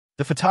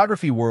The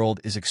photography world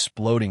is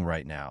exploding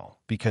right now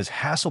because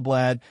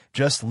Hasselblad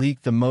just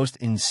leaked the most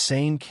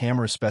insane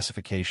camera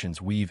specifications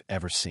we've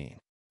ever seen.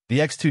 The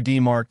X2D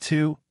Mark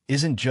II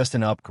isn't just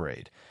an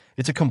upgrade.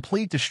 It's a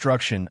complete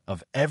destruction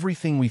of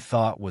everything we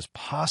thought was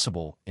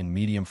possible in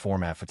medium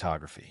format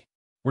photography.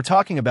 We're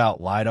talking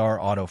about LiDAR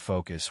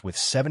autofocus with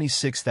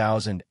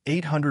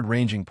 76,800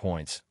 ranging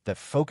points that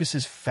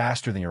focuses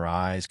faster than your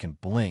eyes can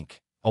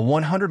blink. A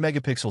 100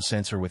 megapixel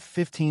sensor with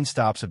 15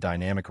 stops of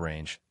dynamic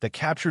range that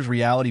captures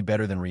reality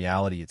better than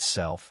reality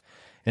itself,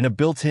 and a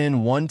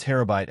built-in 1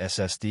 terabyte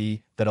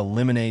SSD that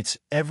eliminates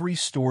every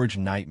storage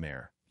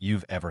nightmare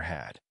you've ever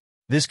had.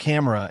 This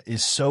camera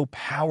is so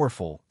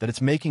powerful that it's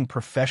making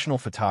professional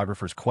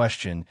photographers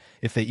question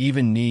if they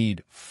even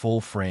need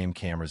full-frame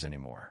cameras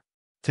anymore.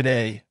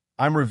 Today,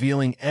 I'm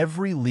revealing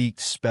every leaked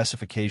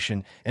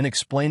specification and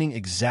explaining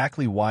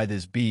exactly why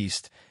this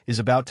beast is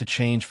about to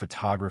change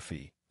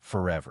photography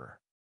forever.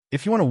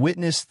 If you want to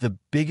witness the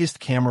biggest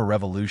camera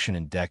revolution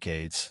in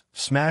decades,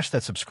 smash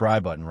that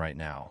subscribe button right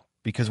now,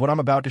 because what I'm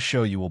about to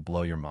show you will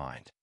blow your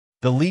mind.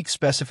 The leaked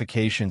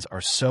specifications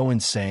are so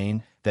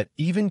insane that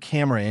even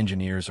camera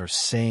engineers are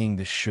saying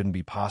this shouldn't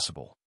be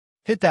possible.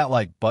 Hit that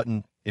like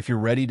button if you're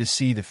ready to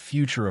see the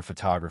future of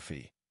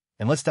photography.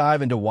 And let's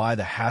dive into why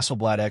the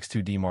Hasselblad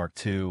X2D Mark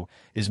II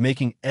is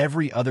making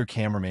every other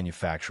camera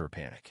manufacturer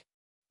panic.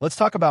 Let's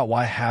talk about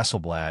why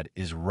Hasselblad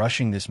is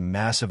rushing this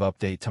massive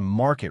update to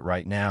market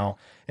right now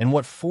and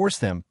what forced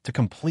them to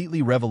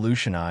completely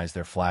revolutionize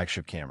their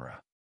flagship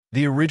camera.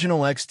 The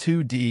original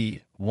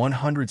X2D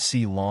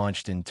 100C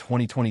launched in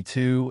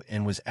 2022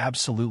 and was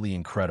absolutely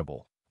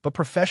incredible, but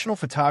professional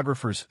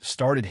photographers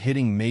started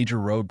hitting major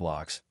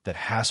roadblocks that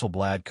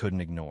Hasselblad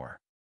couldn't ignore.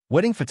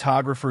 Wedding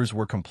photographers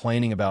were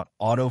complaining about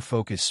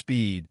autofocus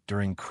speed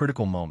during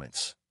critical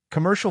moments.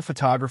 Commercial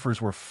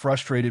photographers were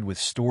frustrated with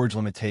storage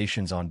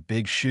limitations on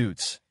big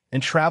shoots,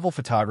 and travel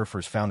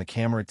photographers found the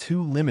camera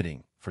too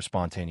limiting for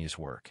spontaneous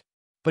work.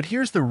 But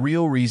here's the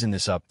real reason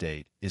this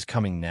update is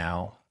coming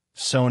now.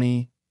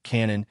 Sony,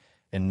 Canon,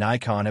 and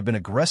Nikon have been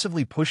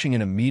aggressively pushing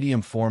into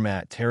medium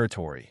format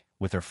territory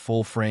with their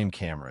full-frame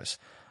cameras,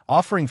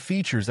 offering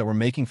features that were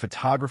making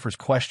photographers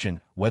question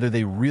whether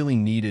they really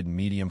needed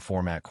medium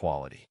format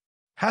quality.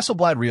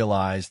 Hasselblad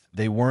realized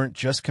they weren't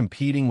just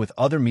competing with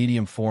other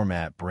medium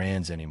format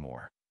brands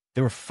anymore.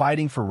 They were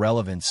fighting for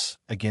relevance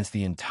against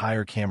the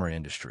entire camera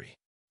industry.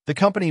 The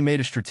company made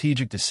a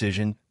strategic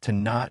decision to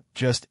not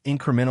just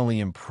incrementally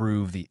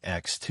improve the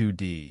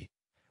X2D,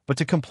 but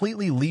to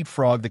completely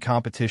leapfrog the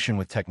competition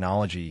with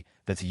technology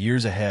that's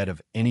years ahead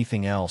of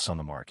anything else on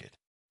the market.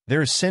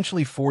 They're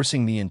essentially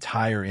forcing the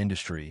entire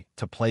industry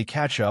to play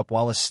catch-up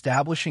while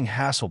establishing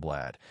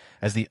Hasselblad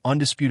as the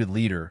undisputed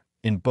leader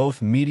in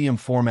both medium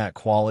format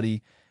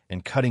quality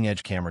and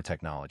cutting-edge camera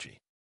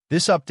technology.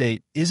 This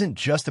update isn't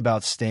just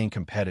about staying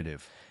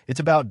competitive,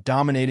 it's about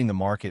dominating the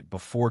market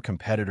before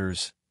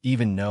competitors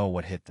even know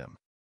what hit them.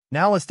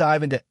 Now let's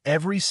dive into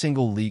every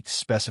single leaked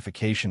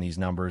specification. These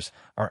numbers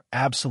are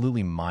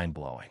absolutely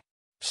mind-blowing.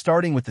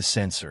 Starting with the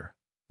sensor,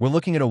 we're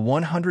looking at a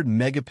 100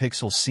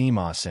 megapixel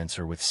CMOS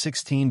sensor with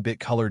 16-bit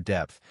color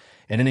depth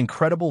and an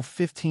incredible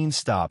 15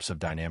 stops of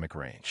dynamic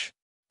range.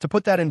 To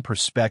put that in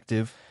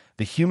perspective,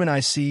 the human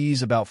eye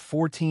sees about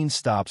 14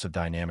 stops of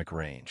dynamic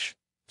range,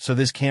 so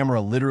this camera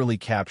literally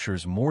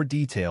captures more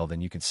detail than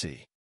you can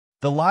see.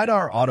 The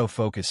LiDAR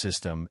autofocus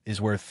system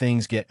is where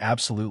things get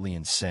absolutely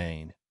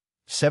insane.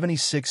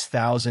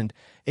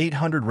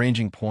 76,800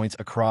 ranging points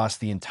across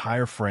the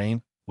entire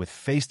frame with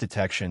face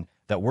detection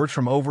that works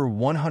from over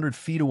 100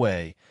 feet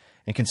away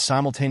and can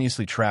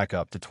simultaneously track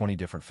up to 20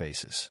 different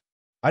faces.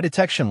 Eye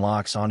detection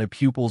locks onto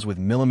pupils with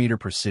millimeter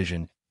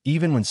precision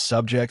even when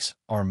subjects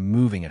are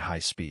moving at high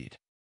speed.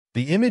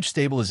 The image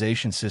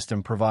stabilization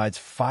system provides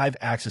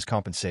 5-axis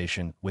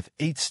compensation with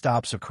 8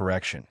 stops of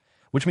correction,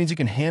 which means you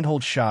can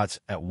handhold shots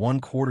at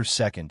 1/4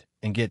 second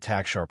and get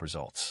tack-sharp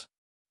results.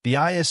 The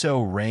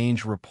ISO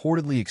range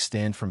reportedly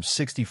extends from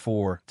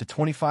 64 to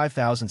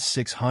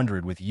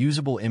 25,600 with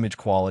usable image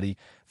quality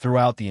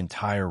throughout the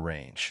entire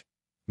range,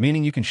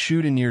 meaning you can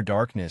shoot in near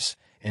darkness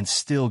and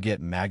still get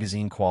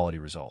magazine-quality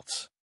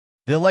results.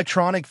 The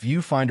electronic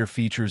viewfinder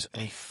features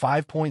a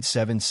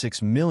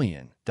 5.76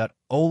 million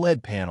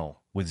OLED panel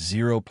with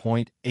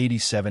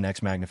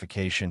 0.87x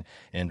magnification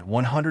and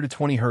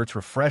 120 Hz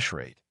refresh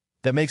rate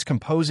that makes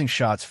composing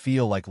shots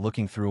feel like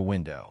looking through a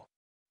window.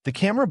 The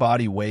camera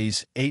body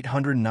weighs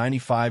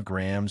 895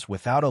 grams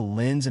without a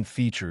lens and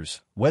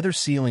features weather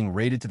sealing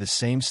rated to the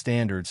same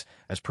standards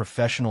as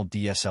professional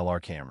DSLR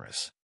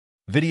cameras.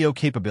 Video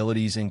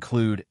capabilities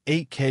include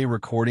 8K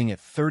recording at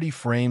 30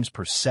 frames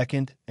per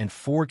second and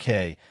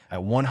 4K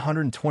at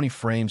 120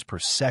 frames per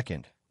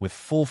second with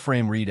full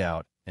frame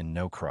readout and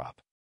no crop.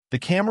 The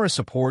camera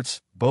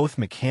supports both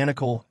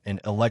mechanical and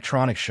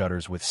electronic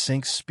shutters with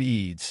sync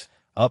speeds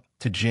up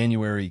to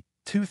January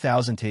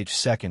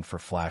 2000th for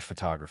flash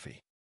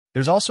photography.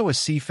 There's also a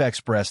CF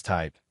Express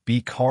Type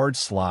B card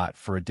slot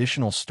for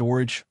additional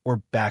storage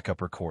or backup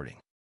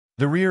recording.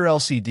 The rear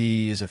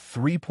LCD is a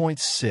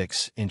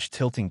 3.6-inch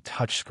tilting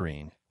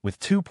touchscreen with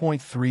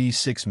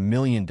 2.36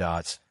 million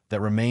dots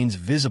that remains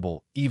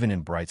visible even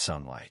in bright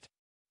sunlight.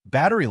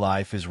 Battery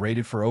life is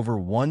rated for over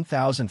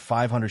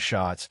 1,500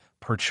 shots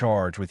per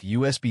charge with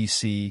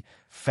USB-C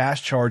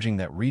fast charging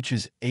that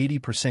reaches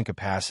 80%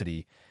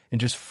 capacity in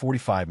just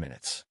 45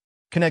 minutes.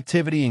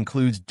 Connectivity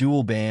includes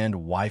dual-band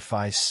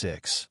Wi-Fi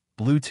 6,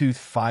 Bluetooth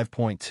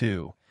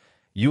 5.2,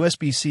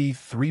 USB-C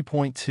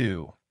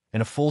 3.2,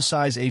 and a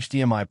full-size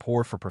HDMI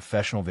port for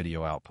professional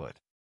video output.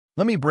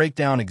 Let me break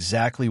down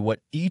exactly what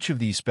each of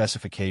these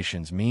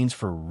specifications means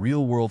for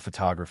real-world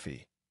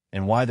photography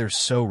and why they're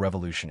so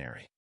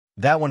revolutionary.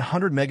 That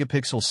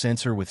 100-megapixel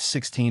sensor with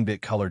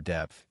 16-bit color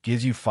depth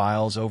gives you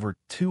files over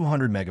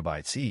 200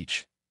 megabytes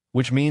each,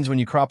 which means when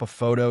you crop a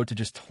photo to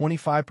just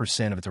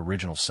 25% of its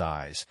original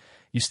size,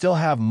 you still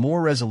have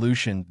more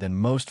resolution than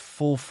most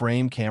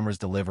full-frame cameras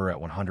deliver at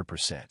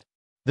 100%.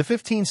 The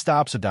 15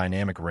 stops of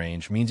dynamic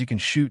range means you can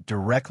shoot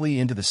directly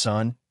into the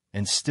sun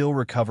and still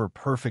recover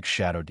perfect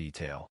shadow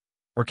detail,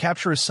 or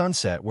capture a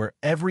sunset where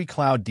every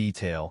cloud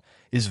detail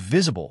is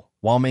visible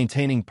while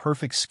maintaining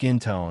perfect skin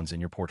tones in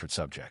your portrait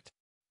subject.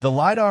 The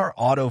LiDAR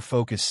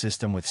autofocus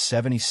system with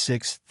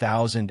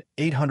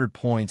 76,800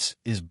 points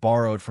is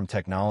borrowed from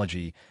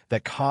technology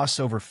that costs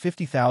over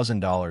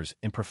 $50,000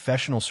 in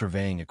professional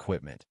surveying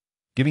equipment,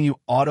 giving you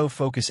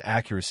autofocus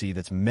accuracy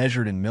that's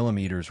measured in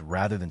millimeters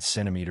rather than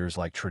centimeters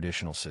like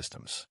traditional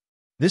systems.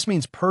 This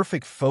means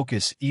perfect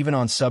focus even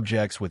on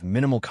subjects with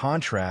minimal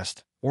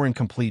contrast or in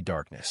complete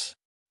darkness.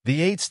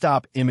 The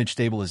 8-stop image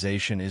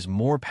stabilization is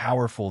more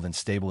powerful than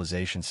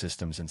stabilization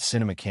systems in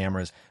cinema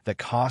cameras that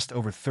cost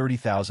over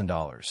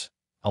 $30,000,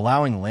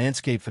 allowing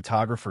landscape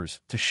photographers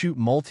to shoot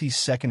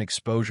multi-second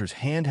exposures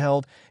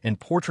handheld and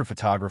portrait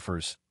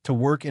photographers to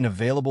work in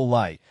available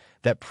light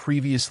that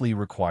previously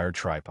required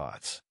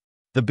tripods.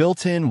 The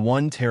built-in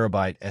 1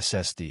 terabyte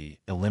SSD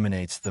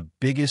eliminates the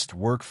biggest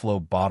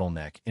workflow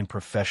bottleneck in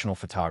professional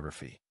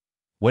photography.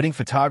 Wedding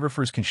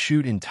photographers can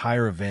shoot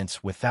entire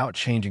events without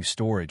changing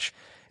storage,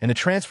 and the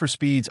transfer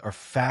speeds are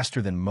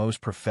faster than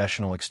most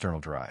professional external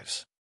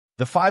drives.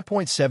 The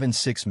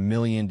 5.76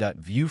 million dot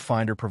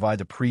viewfinder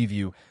provides a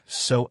preview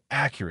so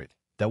accurate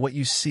that what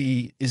you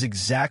see is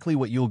exactly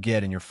what you'll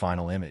get in your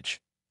final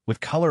image, with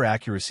color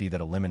accuracy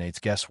that eliminates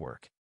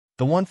guesswork.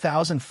 The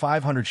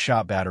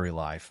 1,500-shot battery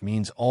life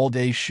means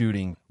all-day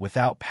shooting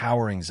without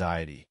power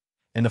anxiety,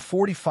 and the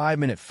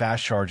 45-minute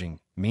fast charging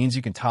means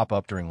you can top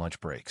up during lunch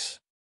breaks.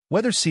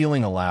 Weather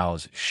sealing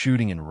allows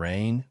shooting in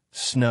rain,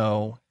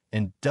 snow,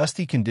 and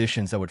dusty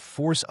conditions that would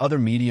force other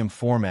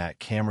medium-format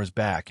cameras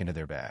back into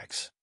their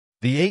bags.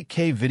 The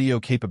 8K video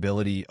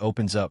capability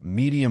opens up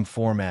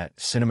medium-format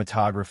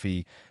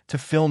cinematography to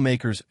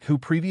filmmakers who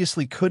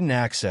previously couldn't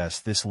access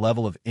this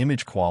level of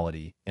image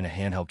quality in a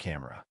handheld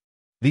camera.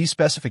 These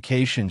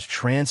specifications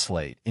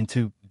translate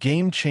into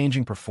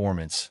game-changing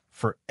performance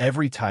for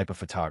every type of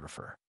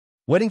photographer.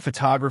 Wedding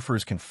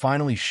photographers can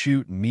finally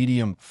shoot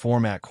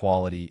medium-format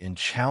quality in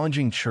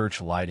challenging church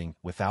lighting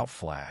without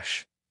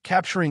flash,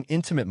 capturing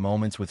intimate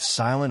moments with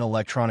silent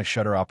electronic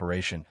shutter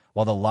operation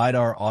while the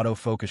LiDAR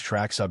autofocus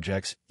tracks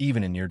subjects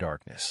even in near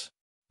darkness.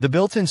 The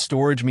built-in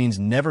storage means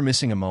never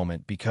missing a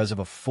moment because of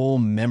a full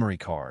memory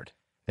card,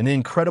 and the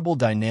incredible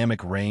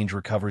dynamic range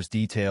recovers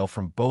detail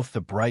from both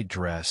the bright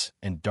dress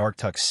and dark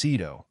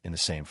tuxedo in the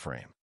same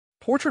frame.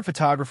 Portrait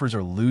photographers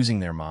are losing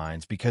their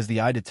minds because the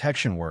eye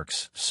detection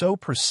works so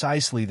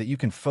precisely that you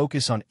can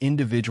focus on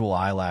individual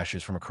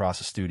eyelashes from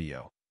across a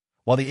studio,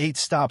 while the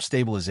 8-stop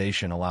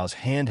stabilization allows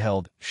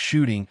handheld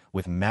shooting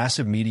with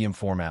massive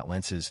medium-format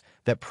lenses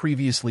that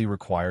previously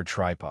required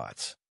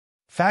tripods.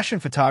 Fashion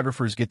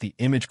photographers get the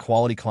image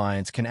quality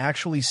clients can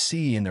actually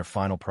see in their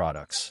final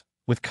products,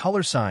 with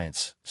color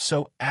science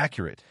so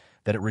accurate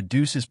that it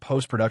reduces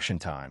post-production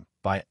time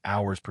by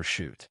hours per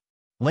shoot.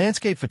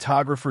 Landscape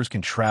photographers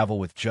can travel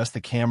with just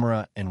the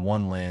camera and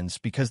one lens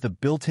because the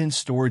built-in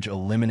storage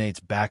eliminates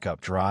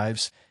backup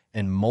drives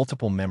and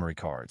multiple memory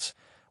cards,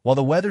 while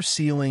the weather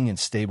sealing and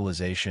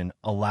stabilization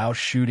allow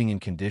shooting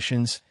in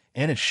conditions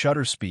and at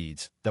shutter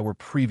speeds that were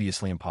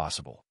previously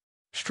impossible.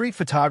 Street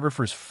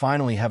photographers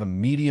finally have a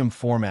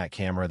medium-format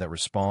camera that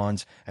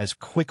responds as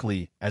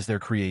quickly as their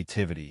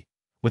creativity,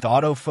 with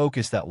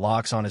autofocus that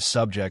locks on its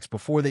subjects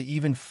before they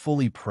even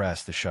fully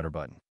press the shutter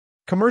button.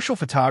 Commercial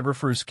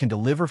photographers can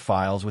deliver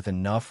files with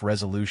enough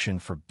resolution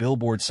for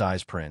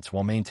billboard-size prints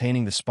while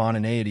maintaining the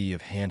spontaneity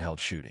of handheld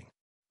shooting.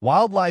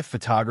 Wildlife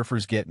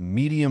photographers get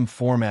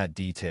medium-format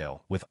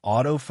detail with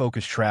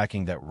autofocus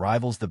tracking that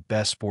rivals the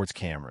best sports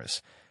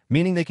cameras,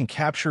 meaning they can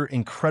capture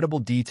incredible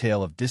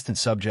detail of distant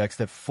subjects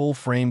that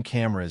full-frame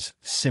cameras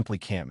simply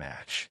can't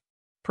match.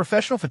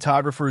 Professional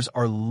photographers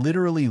are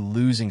literally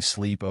losing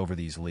sleep over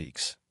these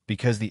leaks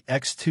because the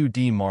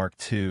X2D Mark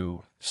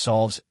II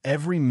solves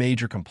every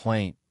major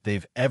complaint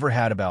they've ever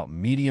had about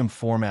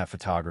medium-format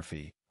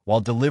photography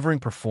while delivering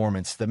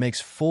performance that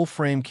makes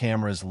full-frame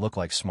cameras look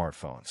like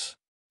smartphones.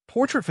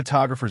 Portrait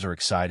photographers are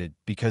excited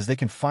because they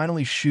can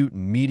finally shoot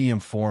medium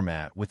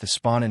format with the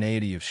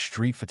spontaneity of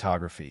street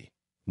photography,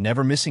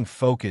 never missing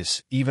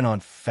focus even on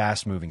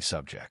fast-moving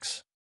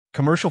subjects.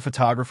 Commercial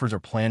photographers are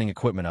planning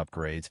equipment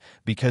upgrades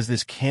because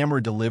this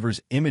camera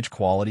delivers image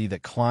quality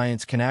that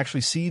clients can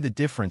actually see the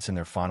difference in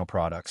their final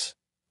products,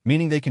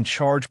 meaning they can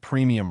charge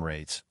premium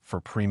rates for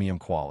premium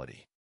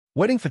quality.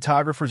 Wedding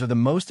photographers are the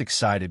most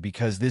excited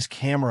because this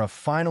camera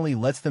finally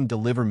lets them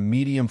deliver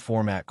medium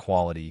format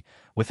quality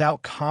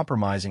without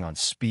compromising on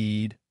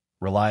speed,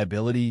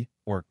 reliability,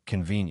 or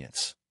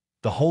convenience.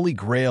 The holy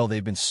grail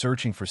they've been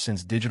searching for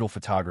since digital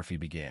photography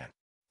began.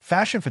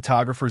 Fashion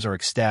photographers are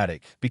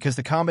ecstatic because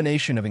the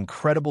combination of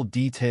incredible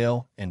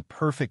detail and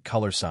perfect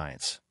color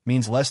science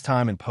means less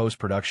time in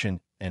post-production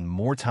and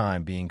more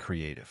time being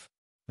creative.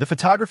 The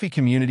photography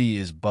community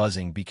is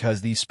buzzing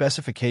because these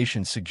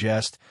specifications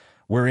suggest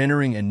we're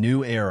entering a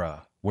new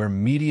era where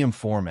medium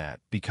format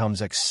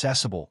becomes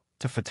accessible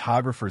to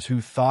photographers who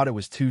thought it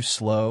was too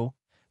slow,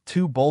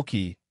 too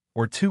bulky,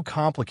 or too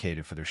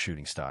complicated for their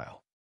shooting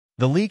style.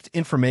 The leaked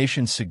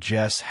information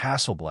suggests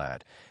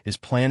Hasselblad is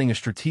planning a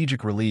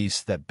strategic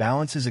release that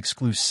balances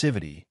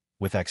exclusivity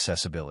with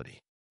accessibility.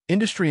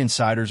 Industry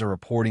insiders are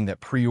reporting that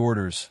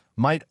pre-orders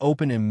might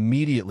open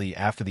immediately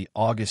after the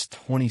August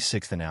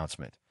 26th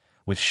announcement,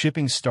 with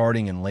shipping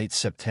starting in late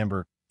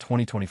September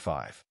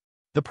 2025.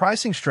 The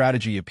pricing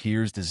strategy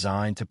appears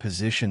designed to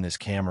position this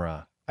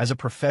camera as a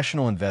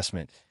professional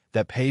investment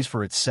that pays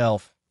for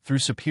itself through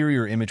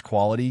superior image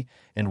quality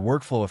and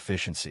workflow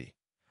efficiency,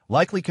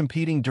 likely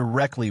competing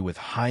directly with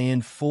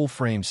high-end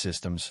full-frame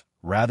systems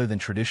rather than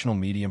traditional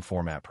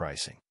medium-format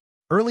pricing.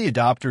 Early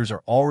adopters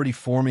are already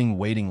forming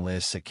waiting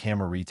lists at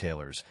camera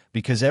retailers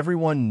because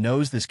everyone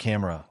knows this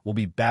camera will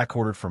be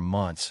backordered for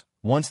months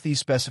once these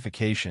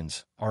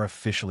specifications are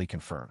officially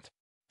confirmed.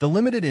 The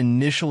limited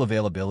initial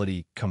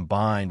availability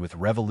combined with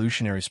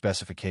revolutionary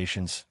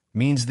specifications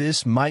means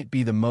this might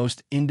be the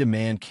most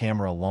in-demand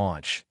camera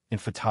launch in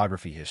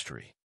photography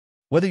history.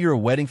 Whether you're a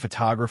wedding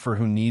photographer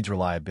who needs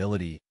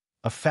reliability,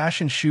 a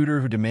fashion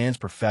shooter who demands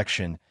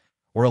perfection,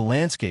 or a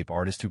landscape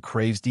artist who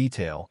craves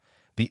detail,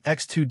 the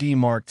X2D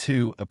Mark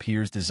II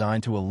appears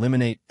designed to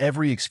eliminate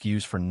every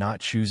excuse for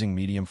not choosing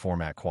medium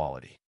format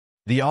quality.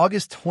 The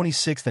August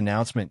 26th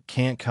announcement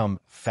can't come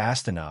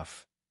fast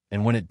enough,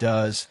 and when it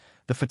does,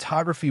 the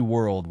photography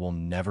world will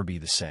never be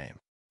the same.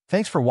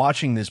 Thanks for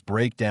watching this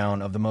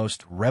breakdown of the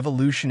most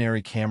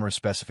revolutionary camera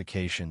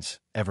specifications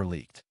ever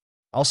leaked.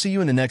 I'll see you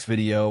in the next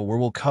video where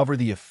we'll cover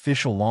the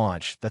official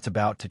launch that's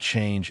about to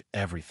change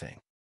everything.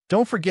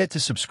 Don't forget to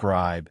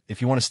subscribe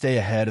if you want to stay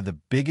ahead of the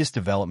biggest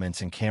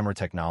developments in camera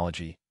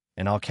technology,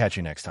 and I'll catch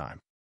you next time.